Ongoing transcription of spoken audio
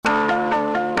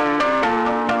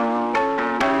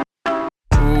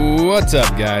What's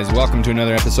up, guys? Welcome to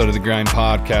another episode of the Grind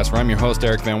Podcast, where I'm your host,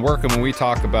 Eric Van Workum, and we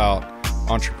talk about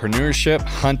entrepreneurship,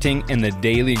 hunting, and the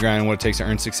daily grind, what it takes to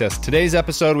earn success. Today's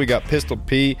episode, we got Pistol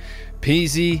P,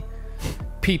 Peasy,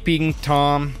 Peeping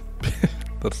Tom.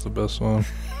 That's the best one.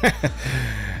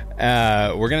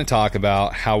 We're going to talk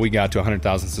about how we got to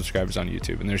 100,000 subscribers on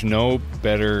YouTube, and there's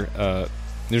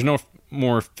no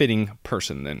more fitting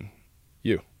person than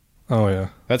you. Oh, yeah.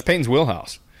 That's Peyton's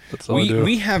wheelhouse. That's all I do.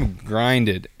 We have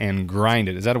grinded and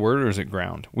grinded. Is that a word or is it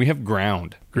ground? We have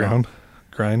ground. Grinder?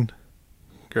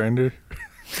 Grinded?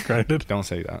 Don't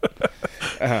say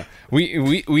that.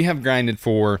 We have grinded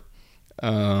for,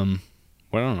 I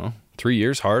don't know, 3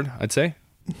 years hard, I'd say.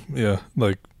 Yeah.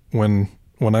 Like when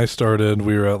I started,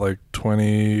 we were at like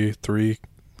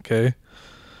 23K.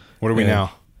 What are we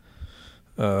now?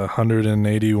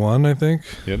 181, I think.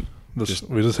 Yep. We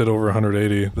just hit over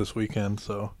 180 this weekend,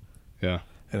 so. Yeah.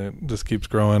 And it just keeps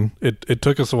growing. It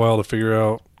took us a while to figure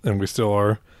out, and we still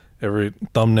are, every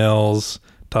thumbnails,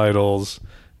 titles.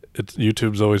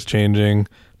 YouTube's always changing,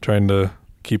 trying to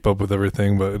keep up with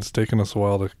everything, but it's taken us a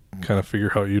while to kind of figure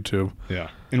out YouTube. Yeah.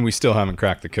 And we still haven't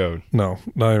cracked the code. No,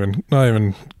 not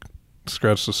even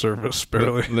scratched the surface,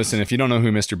 barely. Listen, if you don't know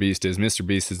who Mr. Beast is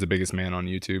the biggest man on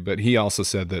YouTube, but he also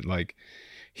said that like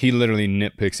he literally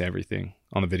nitpicks everything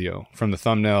on the video, from the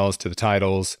thumbnails to the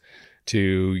titles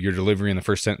to your delivery in the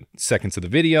first seconds of the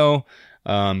video.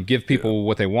 Give people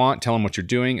what they want, tell them what you're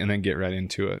doing, and then get right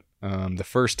into it. The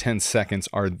first 10 seconds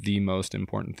are the most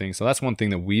important thing. So that's one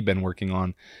thing that we've been working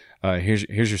on. Here's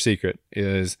your secret,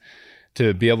 is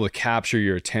to be able to capture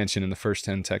your attention in the first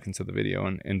 10 seconds of the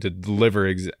video and to deliver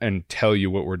and tell you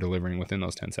what we're delivering within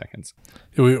those 10 seconds.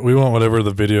 We want whatever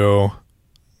the video,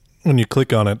 when you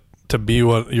click on it, to be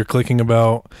what you're clicking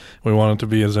about. We want it to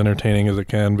be as entertaining as it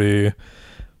can be.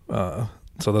 So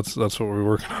that's what we're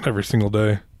working on every single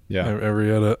day. Yeah.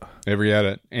 Every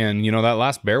edit. And you know, that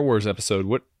last Bear Wars episode,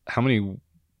 how many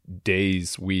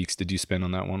days, weeks did you spend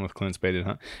on that one with Clint's baited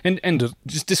hunt? And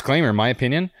just disclaimer, my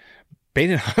opinion,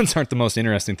 baited hunts aren't the most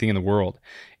interesting thing in the world.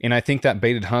 And I think that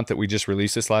baited hunt that we just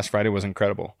released this last Friday was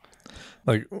incredible.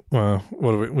 Like,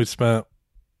 what we spent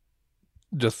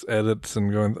just edits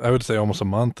and going, I would say almost a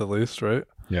month at least, right?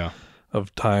 Yeah.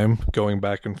 Of time going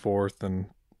back and forth and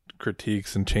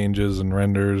critiques and changes and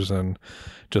renders and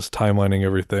just timelining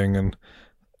everything. And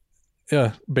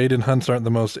yeah, baited hunts aren't the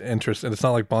most interesting. It's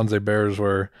not like bonsai bears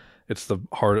where it's the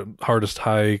hardest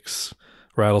hikes,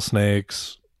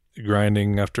 rattlesnakes,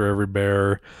 grinding after every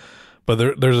bear.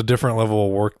 But there's a different level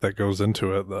of work that goes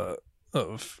into it,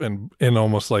 and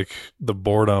almost like the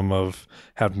boredom of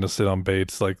having to sit on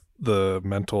baits, like the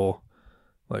mental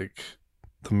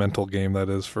game that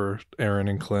is for Aaron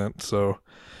and Clint. So,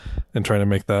 and trying to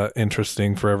make that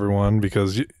interesting for everyone,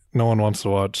 because no one wants to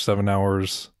watch 7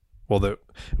 hours. Well, it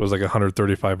was like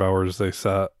 135 hours they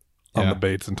sat on the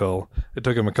baits until it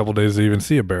took them a couple days to even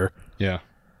see a bear. Yeah,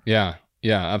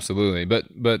 absolutely. But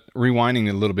rewinding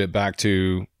a little bit back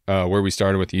to where we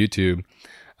started with YouTube,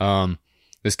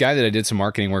 this guy that I did some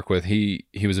marketing work with, he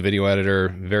was a video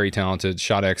editor, very talented,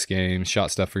 shot X Games,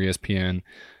 shot stuff for ESPN,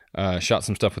 shot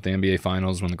some stuff with the NBA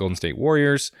Finals when the Golden State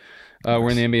Warriors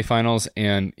were in the NBA Finals.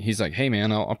 And he's like, hey,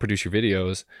 man, I'll produce your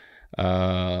videos.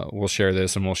 We'll share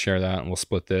this and we'll share that and we'll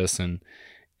split this. And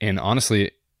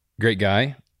honestly, great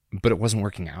guy, but it wasn't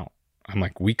working out. I'm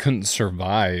like, we couldn't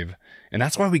survive. And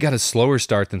that's why we got a slower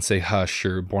start than, say, Hush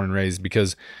or Born and Raised,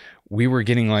 because we were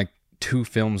getting like 2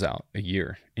 films out a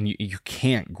year, and you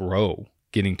can't grow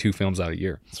getting 2 films out a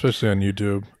year, especially on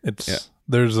YouTube.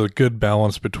 There's a good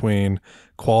balance between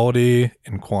quality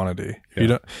and quantity.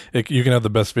 Yeah. You can have the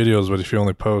best videos, but if you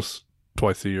only post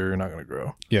twice a year, you're not going to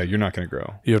grow. Yeah, you're not going to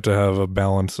grow. You have to have a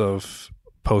balance of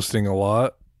posting a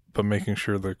lot, but making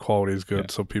sure the quality is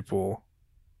good, so people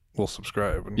will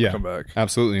subscribe and come back.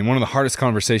 Absolutely. And one of the hardest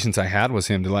conversations I had was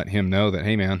to let him know that,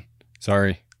 hey, man,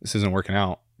 sorry, this isn't working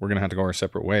out. We're going to have to go our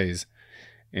separate ways.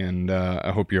 And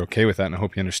I hope you're okay with that, and I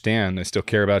hope you understand. I still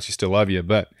care about you, still love you,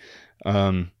 but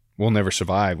we'll never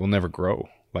survive. We'll never grow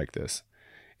like this.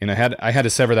 And I had to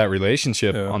sever that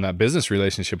relationship on that business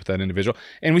relationship with that individual,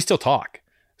 and we still talk.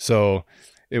 So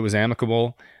it was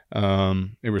amicable.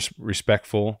 It was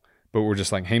respectful, but we're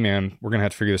just like, hey, man, we're going to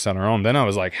have to figure this out on our own. Then I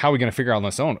was like, how are we going to figure it out on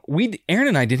this own? Aaron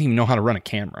and I didn't even know how to run a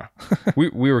camera. we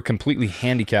were completely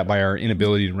handicapped by our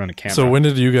inability to run a camera. So when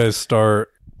did you guys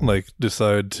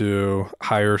decide to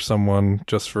hire someone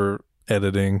just for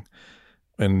editing,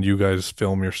 and you guys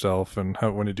film yourself? And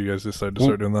when did you guys decide to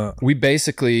start doing that? We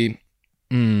basically,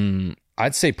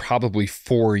 I'd say probably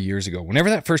 4 years ago. Whenever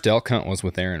that first elk hunt was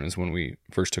with Aaron was when we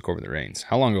first took over the reins.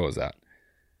 How long ago was that?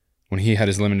 When he had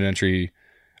his limited entry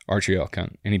archery elk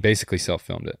hunt, and he basically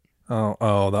self-filmed it.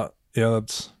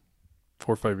 That's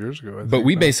 4 or 5 years ago. I But think,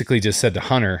 we right? basically just said to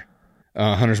Hunter,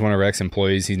 Hunter's one of our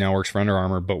ex-employees. He now works for Under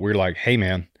Armour, but we're like, hey,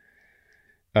 man,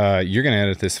 you're going to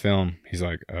edit this film. He's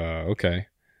like, okay.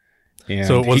 And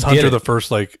So was Hunter the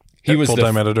first he was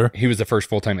full-time editor? He was the first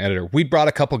full-time editor. We brought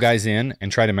a couple guys in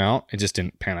and tried him out. It just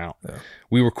didn't pan out. Yeah.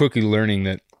 We were quickly learning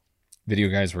that video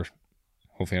guys were,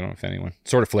 hopefully I don't offend anyone,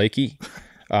 sort of flaky,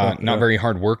 not very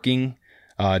hardworking,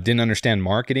 didn't understand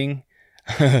marketing.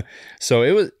 So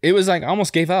it was like I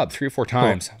almost gave up 3 or 4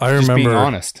 times. Well, I just remember being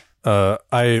honest.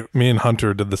 Me and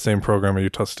Hunter did the same program at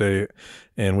Utah State,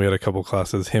 and we had a couple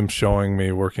classes. Him showing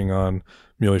me working on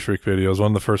Muley Freak videos.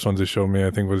 One of the first ones he showed me,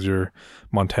 I think, was your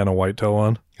Montana whitetail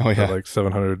one. Oh yeah, like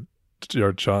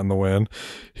 700-yard shot in the wind.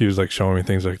 He was like showing me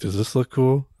things like, "Does this look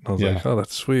cool?" And I was like, "Oh,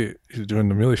 that's sweet." He's doing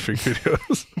the Muley Freak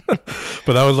videos.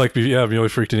 But that was like, Muley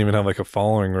Freak didn't even have like a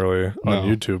following really on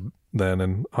YouTube then,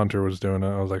 and Hunter was doing it.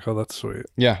 I was like, "Oh, that's sweet."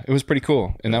 Yeah, it was pretty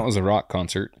cool, and that was a rock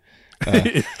concert.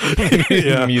 Music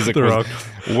the was rock.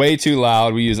 way too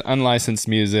loud. We used unlicensed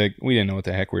music. We didn't know what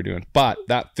the heck we were doing. But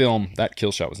that film, that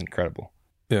kill shot was incredible.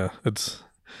 Yeah,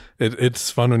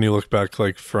 it's fun when you look back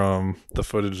like from the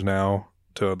footage now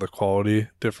to the quality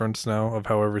difference now of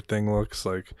how everything looks.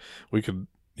 Like you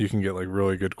can get like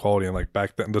really good quality, and like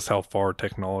back then, just how far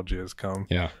technology has come.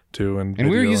 Yeah. To and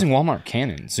we were using Walmart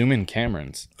Canon zoom in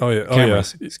cameras.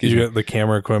 Cameras. Excuse you me. got the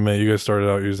camera equipment. You guys started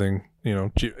out using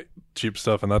cheap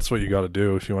stuff, and that's what you got to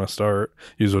do if you want to start.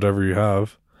 Use whatever you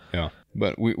have. Yeah,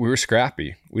 but we were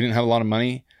scrappy. We didn't have a lot of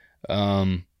money.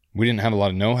 We didn't have a lot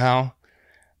of know-how.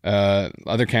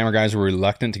 Other camera guys were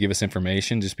reluctant to give us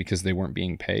information just because they weren't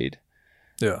being paid.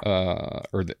 Yeah.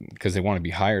 Or because they want to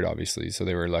be hired, obviously. So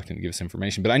they were reluctant to give us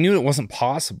information. But I knew it wasn't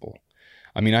possible.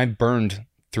 I mean, I burned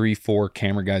 3-4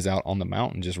 camera guys out on the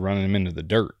mountain just running them into the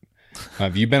dirt.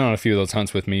 If you've been on a few of those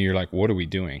hunts with me, you're like, what are we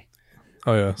doing?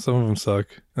 Oh yeah, some of them suck,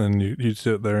 and you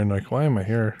sit there and like, why am I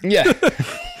here? Yeah.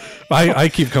 I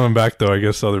keep coming back though. I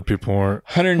guess other people weren't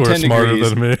 110 smarter degrees,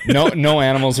 than me. no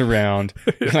animals around.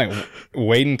 You're like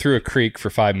wading through a creek for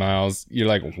 5 miles. You're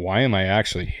like, why am I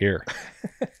actually here?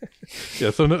 Yeah,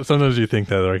 sometimes you think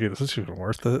that like, is this even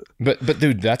worth it? But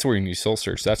dude, that's where you soul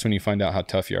search. That's when you find out how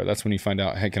tough you are. That's when you find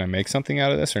out, hey, can I make something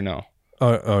out of this or no?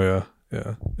 Oh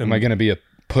yeah. Am I going to be a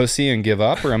pussy and give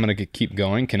up, or I'm going to keep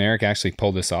going? Can Eric actually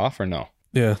pull this off or no?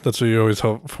 Yeah, that's what you always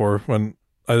hope for when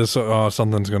I just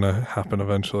something's going to happen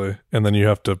eventually. And then you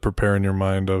have to prepare in your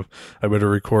mind of, I better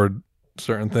record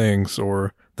certain things,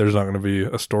 or there's not going to be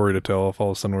a story to tell if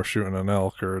all of a sudden we're shooting an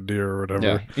elk or a deer or whatever.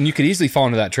 Yeah, and you could easily fall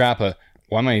into that trap of,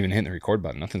 why am I even hitting the record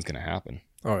button? Nothing's going to happen.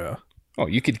 Oh yeah. Oh,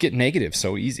 you could get negative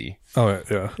so easy. Oh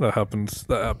yeah, that happens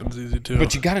easy too.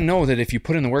 But you got to know that if you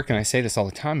put in the work, and I say this all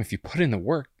the time, if you put in the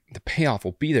work, the payoff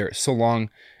will be there so long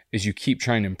as you keep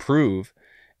trying to improve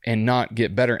and not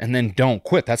get better, and then don't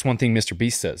quit. That's one thing Mr.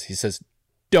 Beast says. He says,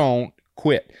 don't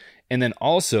quit. And then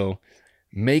also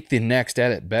make the next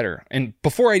edit better. And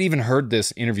before I'd even heard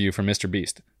this interview from Mr.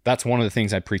 Beast, that's one of the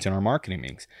things I preach in our marketing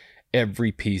meetings.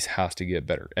 Every piece has to get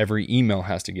better. Every email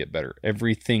has to get better.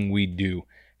 Everything we do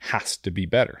has to be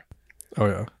better. Oh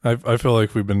yeah. I feel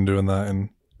like we've been doing that, and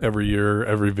every year,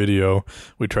 every video,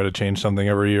 we try to change something.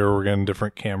 Every year we're getting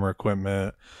different camera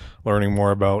equipment, learning more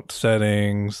about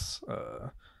settings,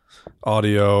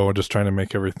 audio, just trying to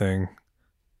make everything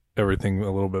a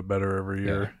little bit better every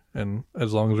year. Yeah. And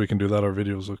as long as we can do that, our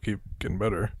videos will keep getting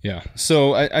better. Yeah.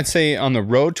 So I'd say on the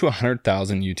road to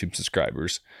 100,000 YouTube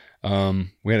subscribers,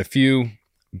 we had a few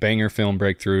banger film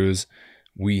breakthroughs.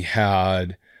 We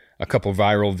had a couple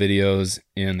viral videos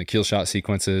in the kill shot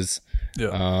sequences.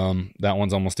 Yeah. That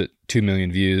one's almost at 2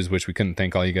 million views, which we couldn't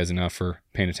thank all you guys enough for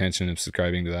paying attention and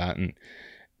subscribing to that,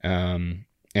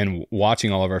 and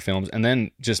watching all of our films, and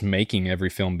then just making every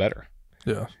film better.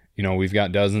 Yeah. You know, we've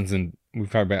got we've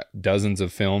probably got dozens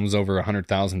of films over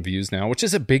 100,000 views now, which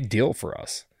is a big deal for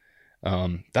us.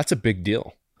 That's a big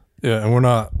deal. Yeah, and we're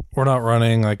not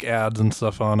running like ads and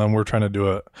stuff on them. We're trying to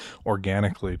do it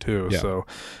organically too. Yeah. So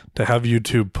to have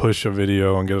YouTube push a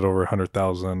video and get it over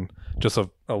 100,000, just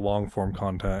a long form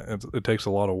content, it takes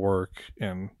a lot of work,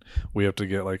 and we have to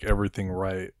get like everything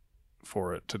right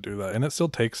for it to do that. And it still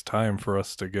takes time for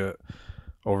us to get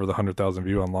over the 100,000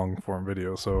 view on long form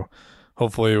video. So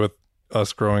hopefully with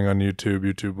us growing on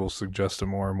YouTube will suggest it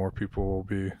more, and more people will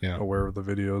be aware of the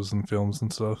videos and films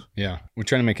and stuff. Yeah, we're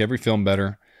trying to make every film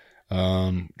better.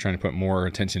 Trying to put more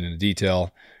attention into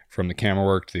detail, from the camera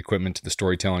work to the equipment to the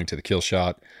storytelling to the kill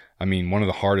shot. I mean, one of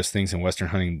the hardest things in Western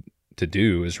hunting to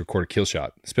do is record a kill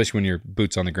shot, especially when your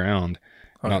boots on the ground,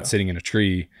 not sitting in a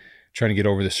tree, trying to get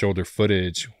over the shoulder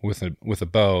footage with a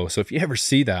bow. So if you ever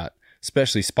see that,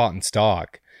 especially spot and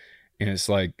stock, and it's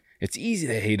like, It's easy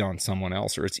to hate on someone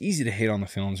else, or it's easy to hate on the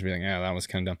films and be like, yeah, that was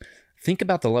kind of dumb. Think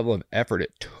about the level of effort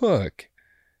it took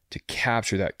to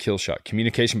capture that kill shot.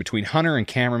 Communication between hunter and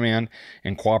cameraman,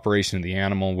 and cooperation of the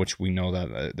animal, which we know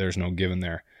that there's no given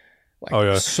there.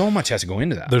 Like, so much has to go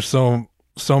into that. There's so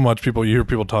much you hear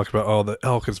people talk about, oh, the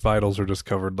elk, its vitals are just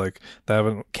covered. Like, they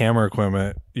have camera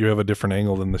equipment, you have a different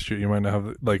angle than the shoot. You might not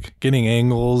have, like, getting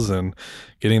angles and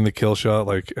getting the kill shot,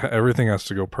 like, everything has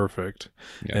to go perfect.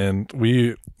 Yeah. And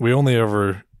we only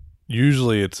ever,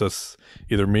 usually it's us,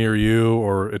 either me or you,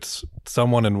 or it's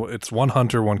someone, and it's one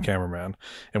hunter, one cameraman,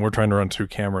 and we're trying to run 2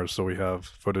 cameras, so we have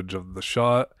footage of the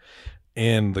shot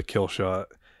and the kill shot,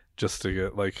 just to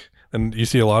get, like, and you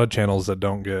see a lot of channels that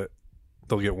they'll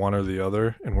get one or the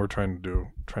other, and we're trying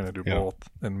to do both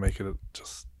and make it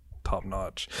just top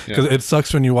notch. Because it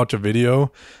sucks when you watch a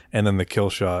video and then the kill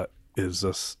shot is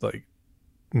just like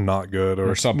not good,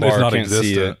 or it's not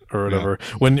existent or whatever.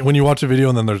 When you watch a video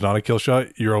and then there's not a kill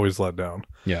shot, you're always let down.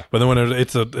 Yeah. But then when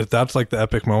if that's like the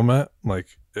epic moment, like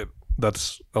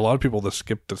that's a lot of people that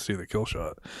skip to see the kill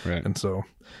shot. Right.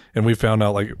 And we found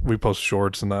out, like, we post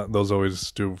shorts and that those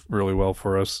always do really well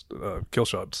for us. Kill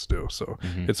shots do. So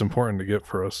it's important to get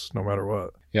for us no matter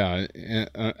what. Yeah.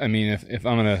 I mean, if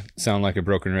I'm going to sound like a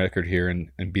broken record here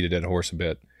and beat a dead horse a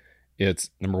bit, it's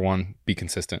number 1, be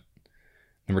consistent.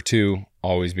 Number 2,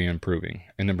 always be improving.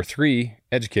 And number 3,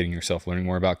 educating yourself, learning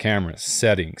more about cameras,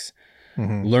 settings,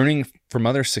 learning from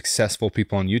other successful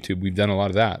people on YouTube. We've done a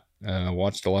lot of that.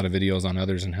 Watched a lot of videos on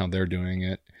others and how they're doing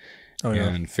it,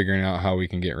 and figuring out how we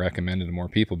can get recommended to more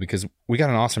people, because we got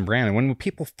an awesome brand. And when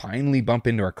people finally bump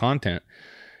into our content,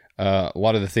 a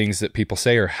lot of the things that people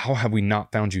say are, how have we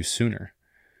not found you sooner?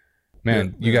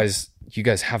 Man, you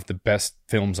guys have the best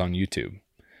films on YouTube.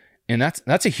 And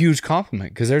that's a huge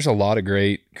compliment, because there's a lot of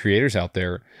great creators out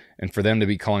there, and for them to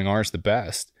be calling ours the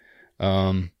best.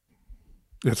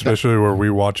 Especially where we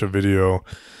watch a video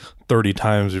 30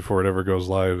 times before it ever goes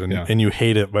live, and you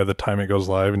hate it by the time it goes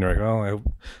live, and you're like, oh, I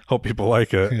hope people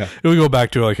like it. Yeah. You'll go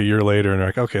back to it like a year later and you're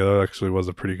like, okay, that actually was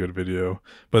a pretty good video.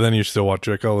 But then you still watch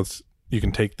it, like, oh, you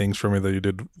can take things from it that you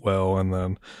did well, and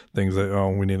then things that, oh,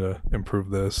 we need to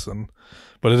improve this.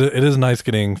 But it is nice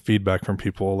getting feedback from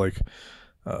people, like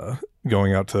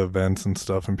going out to events and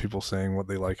stuff, and people saying what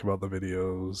they like about the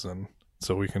videos, and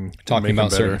so we can talking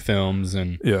about certain films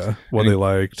and what they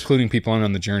liked, including people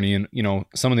on the journey. And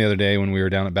some of the other day when we were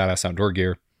down at Badass Outdoor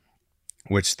Gear,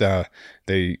 which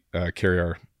they carry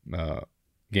our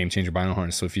Game Changer vinyl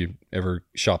harness. So if you ever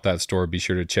shop that store, be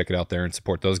sure to check it out there and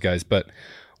support those guys. But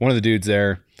one of the dudes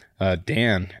there,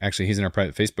 Dan, actually, he's in our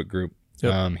private Facebook group.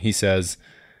 Yep. He says,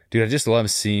 dude, I just love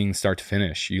seeing start to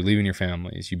finish, you leaving your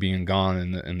families, you being gone,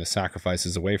 and the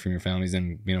sacrifices away from your families,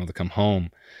 and being able to come home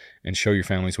and show your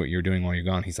families what you're doing while you're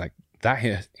gone. He's like, that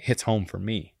hits home for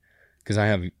me, because I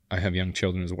have young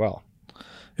children as well.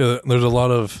 Yeah, there's a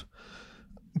lot of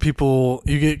people,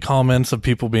 you get comments of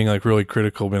people being like really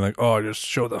critical, being like, oh, just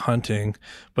show the hunting.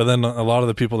 But then a lot of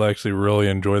the people that actually really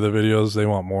enjoy the videos, they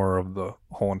want more of the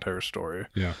whole entire story.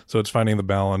 Yeah. So it's finding the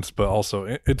balance, but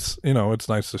also it's it's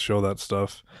nice to show that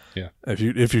stuff. Yeah.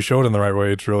 If you show it in the right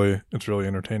way, it's really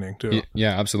entertaining too.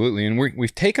 Yeah, absolutely. And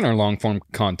we've taken our long form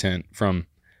content from,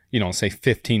 say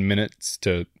 15 minutes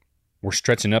to, we're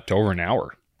stretching up to over an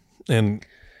hour. And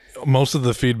most of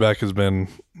the feedback has been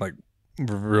like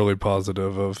really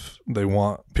positive, of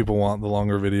people want the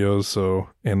longer videos, so,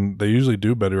 and they usually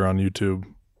do better on YouTube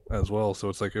as well. So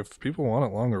it's like, if people want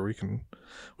it longer, we can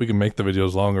make the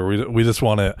videos longer. We just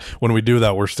want it, when we do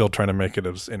that, we're still trying to make it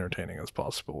as entertaining as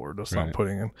possible. We're just not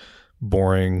putting in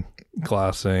boring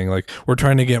glassing. Like, we're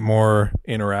trying to get more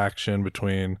interaction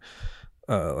between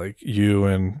like you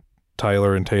and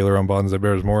Tyler and Taylor on Bonsai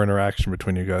Bears, more interaction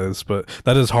between you guys. But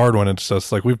that is hard when it's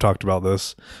just like, we've talked about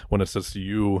this, when it's just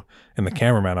you and the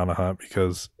cameraman on a hunt,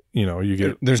 because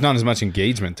there's not as much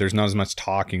engagement, there's not as much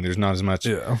talking, there's not as much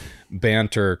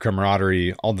banter,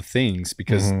 camaraderie, all the things,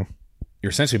 because you're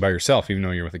essentially by yourself, even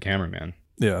though you're with a cameraman.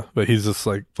 Yeah, but he's just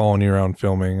like following you around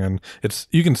filming, and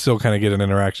you can still kind of get an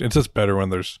interaction. It's just better when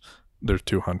there's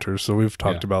 2 hunters. So we've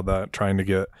talked about that, trying to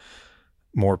get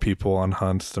more people on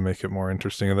hunts to make it more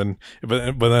interesting. And then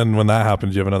but then when that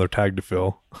happens, you have another tag to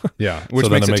fill. Yeah, which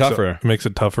makes it tougher. It makes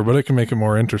it tougher, but it can make it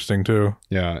more interesting too.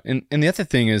 Yeah. And the other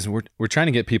thing is, we're trying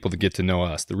to get people to get to know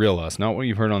us, the real us, not what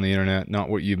you've heard on the internet, not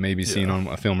what you've maybe seen on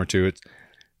a film or two. It's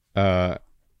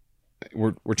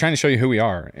we're trying to show you who we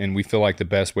are, and we feel like the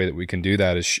best way that we can do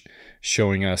that is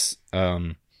showing us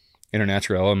in our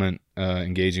natural element,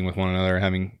 engaging with one another,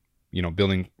 having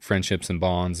building friendships and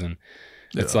bonds. And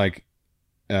it's like,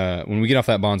 when we get off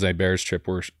that Bonsai Bears trip,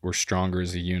 we're stronger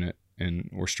as a unit, and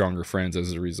we're stronger friends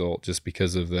as a result, just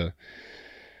because of the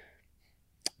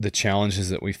the challenges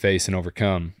that we face and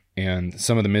overcome, and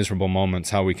some of the miserable moments,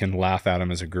 how we can laugh at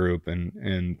them as a group,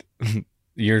 and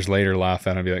years later laugh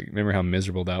at them and be like, remember how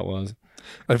miserable that was?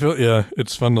 I feel,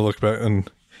 it's fun to look back, and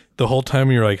the whole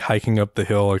time you're like hiking up the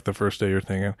hill, like the first day, you're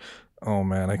thinking, oh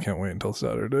man, I can't wait until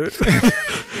Saturday.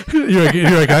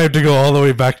 you're like, I have to go all the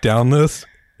way back down this.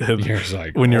 And you're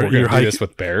like, when you're do hiking this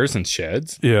with bears and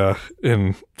sheds. Yeah,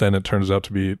 and then it turns out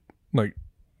to be like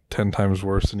 10 times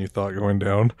worse than you thought going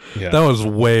down. Yeah. That was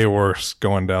way worse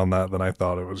going down that than I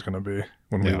thought it was going to be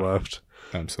when we left.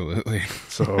 Absolutely.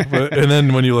 So, and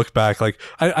then when you look back, like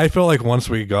I felt like once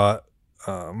we got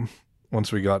done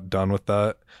with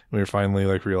that, and we were finally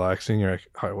like relaxing, you're like,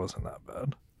 oh, it wasn't that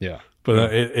bad. Yeah.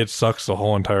 But it sucks the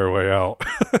whole entire way out.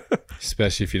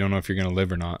 Especially if you don't know if you're going to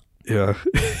live or not. Yeah.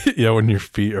 Yeah, when your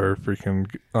feet are freaking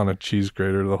on a cheese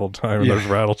grater the whole time and there's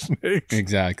rattlesnakes.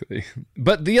 Exactly.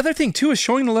 But the other thing too is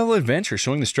showing the level of adventure,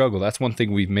 showing the struggle. That's one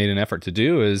thing we've made an effort to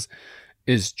do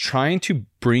is trying to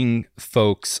bring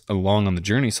folks along on the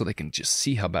journey so they can just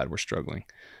see how bad we're struggling.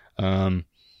 Whether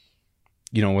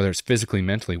it's physically,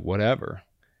 mentally, whatever.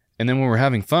 And then when we're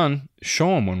having fun,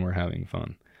 show them when we're having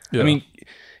fun. Yeah. I mean,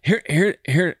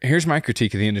 here's my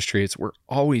critique of the industry. It's we're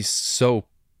always so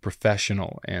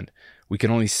professional and we can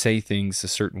only say things a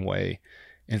certain way.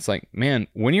 And it's like, man,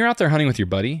 when you're out there hunting with your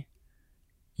buddy,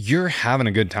 you're having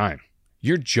a good time.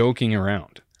 You're joking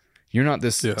around. You're not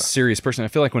this serious person. I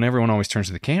feel like when everyone always turns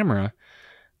to the camera,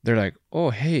 they're like,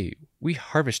 oh, hey, we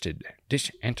harvested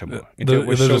this antelope.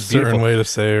 There's a certain way to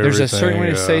say everything. There's a certain way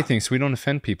to say things so we don't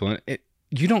offend people. And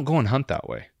you don't go and hunt that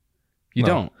way. You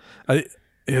don't.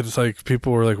 It's like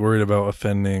people were like worried about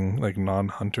offending like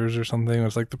non-hunters or something.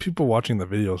 It's like the people watching the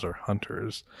videos are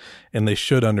hunters, and they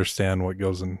should understand what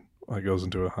goes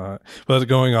into a hunt. But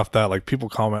going off that, like people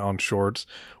comment on shorts.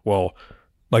 Well,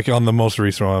 like on the most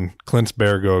recent one, Clint's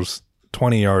bear goes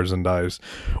 20 yards and dies.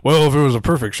 Well, if it was a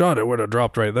perfect shot, it would have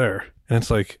dropped right there. And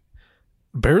it's like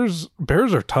bears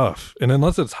are tough, and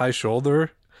unless it's high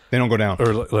shoulder, they don't go down.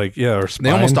 Or like or spine,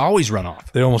 they almost always run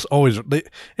off. They almost always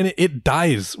and it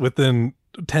dies within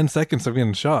 10 seconds of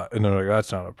getting shot, and they're like,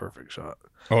 that's not a perfect shot.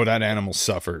 Oh, that animal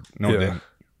suffered. No, it didn't.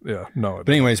 Yeah, no. But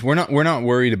anyways, we're not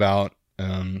worried about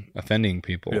offending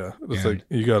people. Yeah, it's like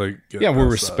you gotta get we're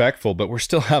respectful, but we're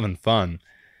still having fun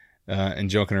and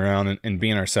joking around and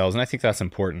being ourselves, and I think that's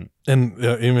important. And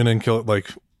even in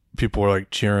like people were like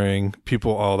cheering.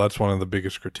 People, that's one of the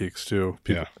biggest critiques too.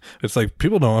 It's like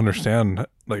people don't understand,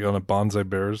 like on a bonsai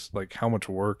bears, like how much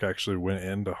work actually went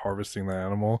into harvesting the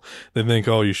animal. They think,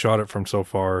 oh, you shot it from so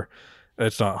far,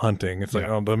 it's not hunting. It's like,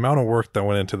 oh, the amount of work that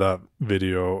went into that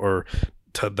video or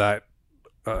to that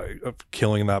of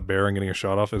killing that bear and getting a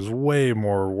shot off is way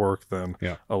more work than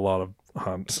a lot of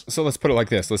hunts. So let's put it like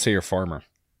this. Let's say you're a farmer.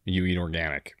 You eat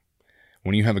organic.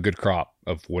 When you have a good crop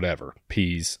of whatever,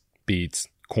 peas, beets,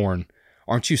 corn,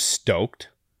 aren't you stoked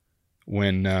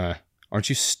when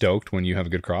you have a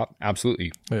good crop?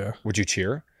 Absolutely. Yeah. Would you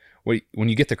cheer? When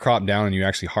you get the crop down and you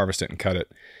actually harvest it and cut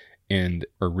it and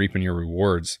are reaping your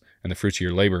rewards and the fruits of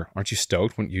your labor, aren't you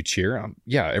stoked when you cheer?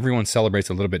 Yeah, everyone celebrates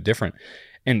a little bit different.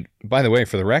 And by the way,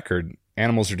 for the record,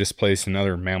 animals are displaced and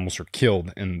other mammals are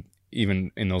killed, and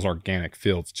even in those organic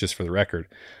fields, just for the record.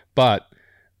 But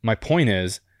my point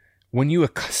is, when you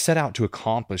set out to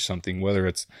accomplish something, whether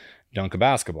it's dunk a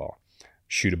basketball,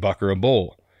 shoot a buck or a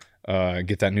bull,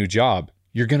 get that new job,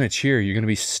 you're going to cheer. You're going to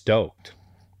be stoked.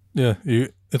 Yeah.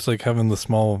 It's like having the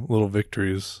small little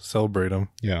victories, celebrate them.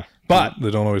 Yeah. But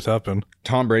they don't always happen.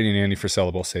 Tom Brady and Andy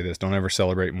Frisella both say this: don't ever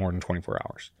celebrate more than 24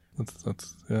 hours.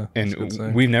 That's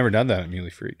and we've never done that at Muley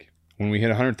Freak. When we hit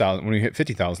 100,000, when we hit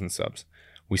 50,000 subs,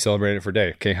 we celebrated it for a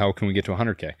day. Okay, how can we get to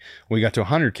 100K? When we got to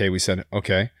 100K, we said,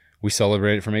 okay, we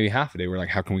celebrated for maybe half a day. We're like,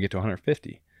 how can we get to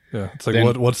 150? Yeah, it's like,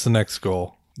 then, what's the next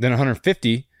goal? Then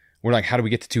 150, we're like, how do we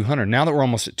get to 200? Now that we're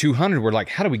almost at 200, we're like,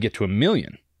 how do we get to 1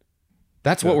 million?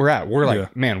 That's what we're at. We're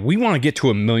like, man, we want to get to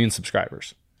 1 million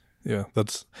subscribers. Yeah,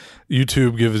 that's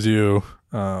YouTube gives you.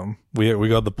 We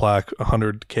got the plaque,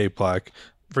 100K plaque.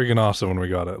 Freaking awesome when we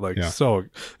got it. Like, so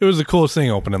it was the coolest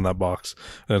thing opening that box.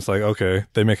 And it's like, okay,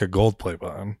 they make a gold play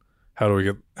button. How do we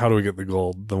get the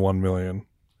gold, the 1 million?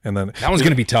 And then that one's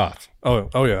going to be tough.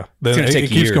 Oh yeah. Then it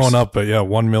keeps years. Going up, but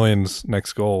 1 million's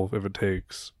next goal. If it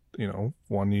takes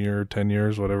 1 year, 10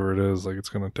 years, whatever it is, like it's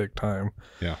going to take time.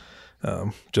 Yeah.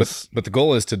 But the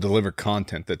goal is to deliver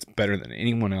content that's better than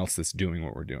anyone else that's doing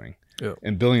what we're doing. Yeah.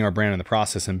 And building our brand in the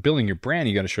process. And building your brand,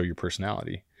 you got to show your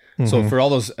personality. Mm-hmm. So for all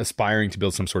those aspiring to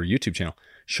build some sort of YouTube channel,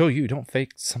 show you. Don't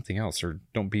fake something else, or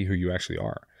don't be who you actually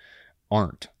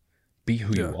aren't. Be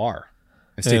who you are.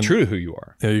 And stay true to who you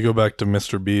are. Yeah, you go back to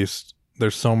Mr. Beast.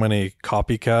 There's so many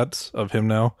copycats of him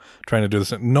now trying to do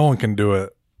this. No one can do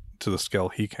it to the scale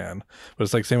he can. But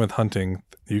it's like same with hunting.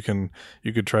 You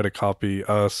could try to copy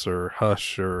us or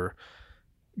Hush or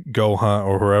Go Hunt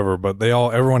or whoever, but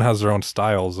everyone has their own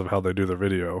styles of how they do their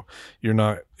video. You're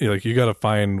not like, you got to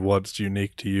find what's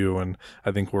unique to you, and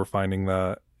I think we're finding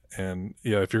that. And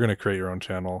yeah, if you're going to create your own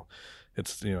channel,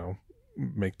 it's,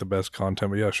 make the best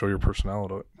content, but yeah, show your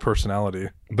personality.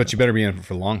 But you better be in it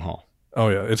for the long haul. Oh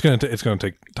yeah, it's gonna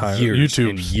take time.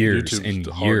 YouTube's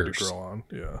hard years to grow on.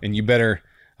 Yeah, and you better.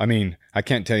 I mean, I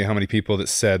can't tell you how many people that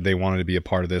said they wanted to be a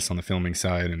part of this on the filming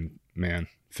side, and man,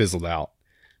 fizzled out.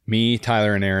 Me,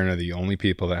 Tyler, and Aaron are the only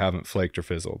people that haven't flaked or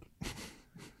fizzled.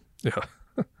 Yeah,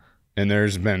 and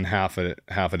there's been half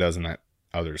a dozen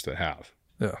others that have.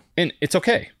 Yeah, and it's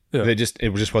okay. Yeah, it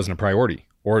just wasn't a priority,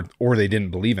 or they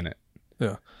didn't believe in it.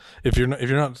 Yeah, if you're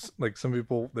not like some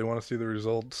people, they want to see the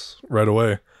results right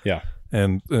away. Yeah,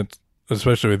 and it's,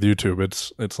 especially with YouTube,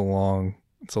 it's a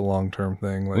long term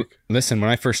thing. Like, listen, when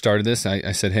I first started this,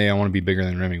 I said, hey, I want to be bigger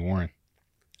than Remy Warren,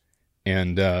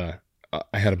 and I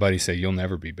had a buddy say, you'll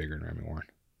never be bigger than Remy Warren.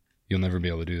 You'll never be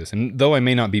able to do this. And though I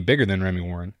may not be bigger than Remy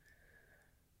Warren,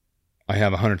 I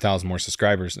have 100,000 more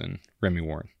subscribers than Remy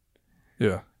Warren.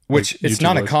 Yeah. Which like it's YouTube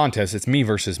not a contest. It's me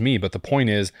versus me. But the point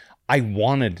is, I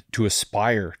wanted to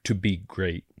aspire to be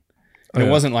great. And it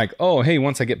wasn't like, oh, hey,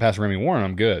 once I get past Remy Warren,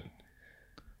 I'm good.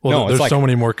 Well, no, there's like, so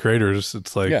many more creators.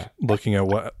 It's like looking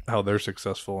at how they're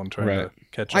successful and trying to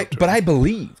catch up. But I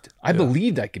believed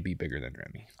I could be bigger than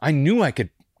Remy. I knew I could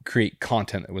create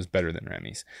content that was better than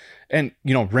Remy's. And,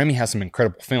 Remy has some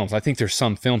incredible films. I think there's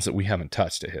some films that we haven't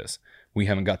touched to his. We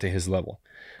haven't got to his level.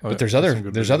 But there's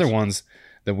other ones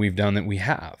that we've done that we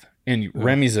have. And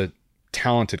Remy's a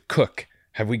talented cook.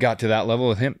 Have we got to that level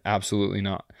with him? Absolutely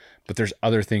not. But there's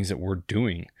other things that we're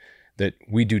doing that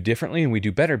we do differently and we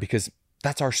do better because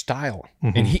that's our style.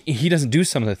 Mm-hmm. And he doesn't do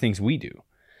some of the things we do.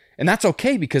 And that's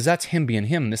okay because that's him being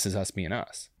him. And this is us being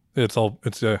us. It's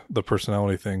the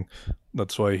personality thing.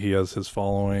 That's why he has his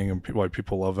following and why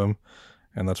people love him.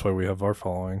 And that's why we have our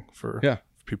following for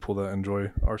people that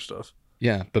enjoy our stuff.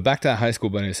 Yeah. But back to that high school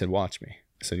buddy, I said, watch me.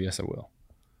 I said, yes, I will.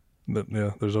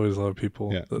 There's always a lot of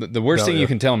people. Yeah. The worst thing you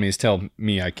can tell me is tell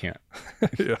me I can't.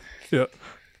 Yeah.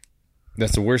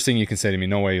 That's the worst thing you can say to me.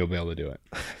 No way you'll be able to do it.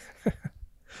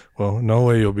 Well, no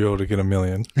way you'll be able to get 1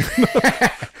 million.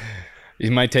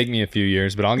 It might take me a few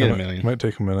years, but I'll get 1 million. It might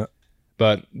take a minute.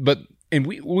 But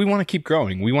we want to keep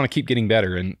growing. We want to keep getting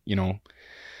better. And,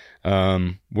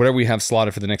 whatever we have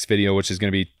slotted for the next video, which is going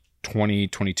to be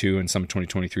 2022 and some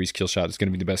 2023's kill shot, is going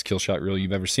to be the best kill shot reel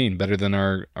you've ever seen. Better than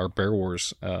our Bear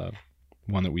Wars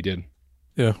one that we did.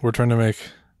 Yeah, we're trying to make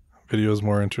videos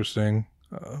more interesting.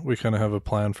 We kind of have a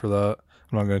plan for that.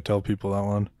 I'm not going to tell people that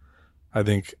one. I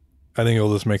think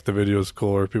it'll just make the videos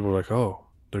cooler. People are like, oh,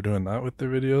 they're doing that with their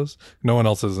videos. No one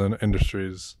else's industry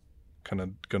is kind of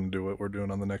going to do what we're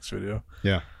doing on the next video.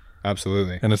 Yeah,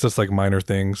 absolutely. And it's just like minor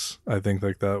things. I think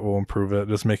like that will improve it.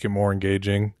 Just make it more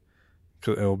engaging.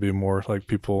 Cause it'll be more like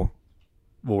people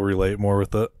will relate more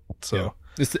with it. So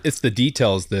it's the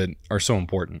details that are so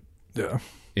important. Yeah.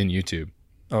 In YouTube.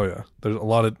 Oh yeah. There's a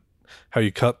lot of how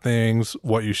you cut things,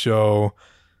 what you show,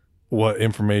 what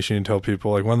information you tell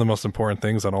people. Like one of the most important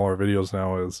things on all our videos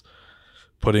now is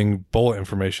putting bullet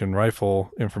information,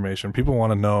 rifle information. People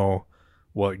want to know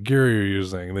what gear you're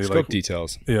using. They scope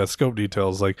details. Yeah, scope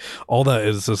details. Like all that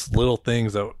is just little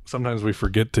things that sometimes we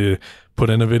forget to put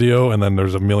in a video, and then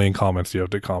there's a million comments you have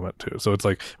to comment to. So it's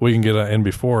like we can get it in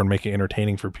before and make it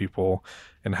entertaining for people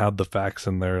and have the facts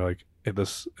in there. Like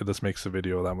this makes the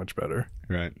video that much better.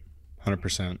 Right.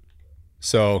 100%.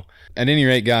 So at any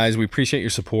rate, guys, we appreciate your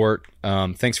support.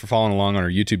 Thanks for following along on our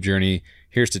YouTube journey.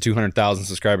 Here's to 200,000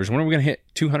 subscribers. When are we going to hit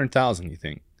 200,000, you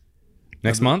think?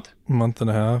 Next month? Month and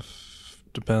a half.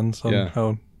 Depends on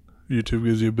how YouTube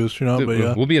gives you a boost or not.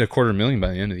 But we'll be at 250,000 by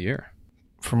the end of the year.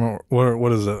 From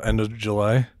what is it? End of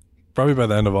July? Probably by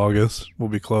the end of August, we'll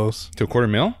be close. To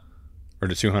 250,000 or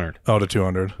to 200? Oh, to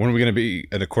 200. When are we going to be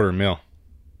at 250,000?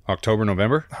 October,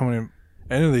 November? How many?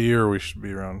 End of the year, we should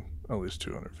be around at least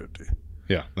 250.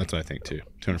 Yeah, that's what I think too.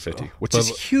 250, which is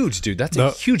huge, dude. That's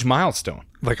a huge milestone.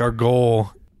 Like our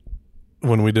goal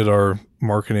when we did our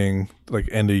marketing, like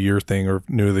end of year thing or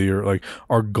new of the year, like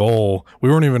our goal, we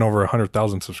weren't even over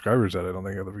 100,000 subscribs yet. I don't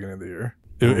think at the beginning of the year.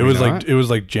 It was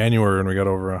like January and we got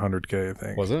over 100K. I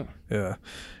think. Was it? Yeah.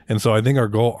 And so I think our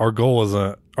goal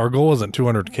wasn't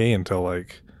 200K until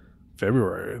like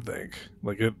February. I think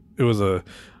like it was a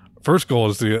first goal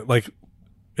is to get like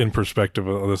in perspective.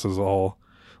 This is all.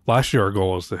 Last year, our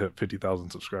goal was to hit 50,000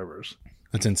 subscribers.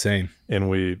 That's insane. And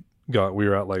we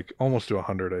were at like almost to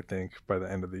 100, I think, by the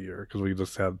end of the year. Because we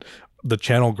just had the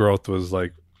channel growth was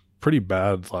like pretty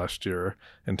bad last year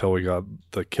until we got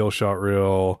the kill shot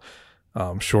reel.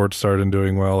 Shorts started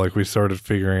doing well. Like we started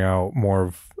figuring out more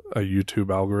of a YouTube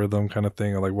algorithm kind of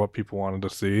thing, like what people wanted to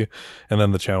see, and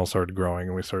then the channel started growing,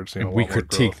 and we started seeing. And we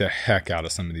critique the heck out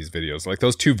of some of these videos, like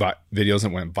those two videos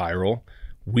that went viral.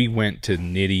 We went to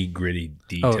nitty gritty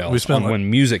details on when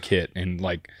music hit and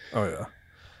like. Oh yeah.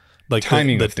 Like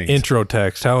timing the of things. Intro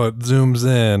text, how it zooms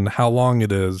in, how long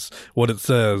it is, what it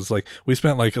says. Like we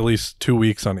spent like at least 2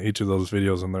 weeks on each of those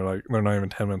videos, and they're not even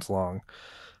 10 minutes long.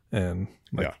 And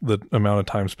like the amount of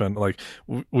time spent, like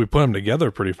we put them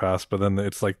together pretty fast, but then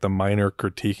it's like the minor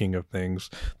critiquing of things,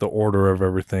 the order of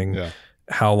everything,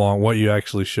 how long, what you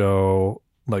actually show,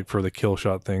 like for the kill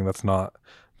shot thing. That's not,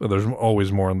 but there's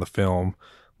always more in the film,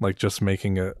 like just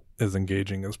making it as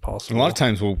engaging as possible. And a lot of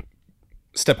times we'll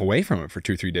step away from it for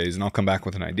 2-3 days, and I'll come back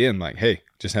with an idea and like, hey,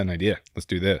 just had an idea, let's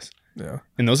do this. Yeah.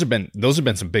 And those have been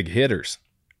some big hitters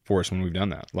for us when we've done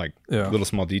that, like little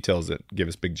small details that give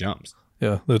us big jumps.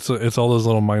 Yeah, it's all those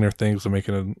little minor things that make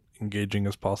it as engaging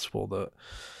as possible, that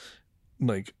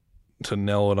like to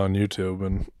nail it on YouTube,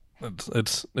 and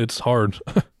it's hard.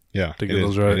 Yeah, to get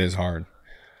those right. It is hard.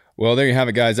 Well, there you have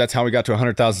it, guys. That's how we got to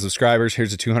 100,000 subscribers. Here's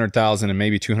to 200,000 and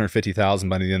maybe 250,000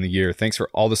 by the end of the year. Thanks for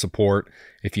all the support.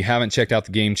 If you haven't checked out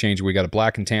the Game Changer, we got a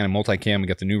black and tan and multicam. We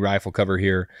got the new rifle cover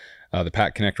here, the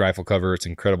Pat Connect rifle cover. It's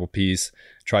an incredible piece.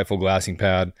 Trifold glassing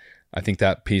pad. I think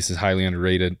that piece is highly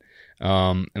underrated.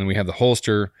 And we have the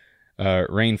holster,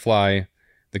 Rainfly,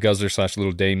 the Guzzler /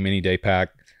 little mini day pack,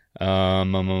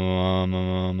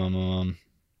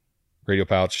 radio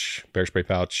pouch, bear spray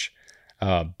pouch,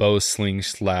 bow sling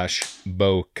 /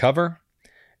 bow cover,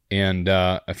 and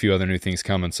a few other new things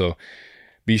coming. So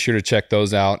be sure to check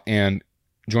those out and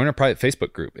join our private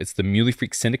Facebook group. It's the Muley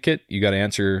Freak Syndicate. You got to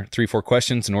answer 3-4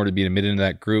 questions in order to be admitted into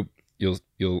that group. You'll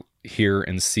hear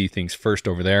and see things first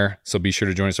over there. So be sure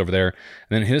to join us over there.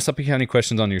 And then hit us up if you have any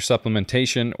questions on your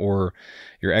supplementation or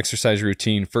your exercise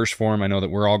routine. First form, I know that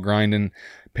we're all grinding.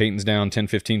 Peyton's down 10,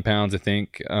 15 pounds, I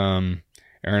think. Aaron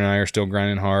and I are still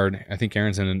grinding hard. I think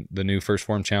Aaron's in the new first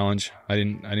form challenge. I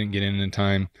didn't get in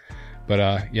time.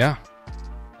 But yeah,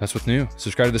 that's what's new.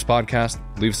 Subscribe to this podcast.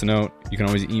 Leave us a note. You can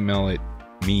always email it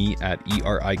me at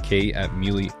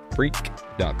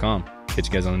erik@muleyfreak.com. Catch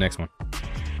you guys on the next one.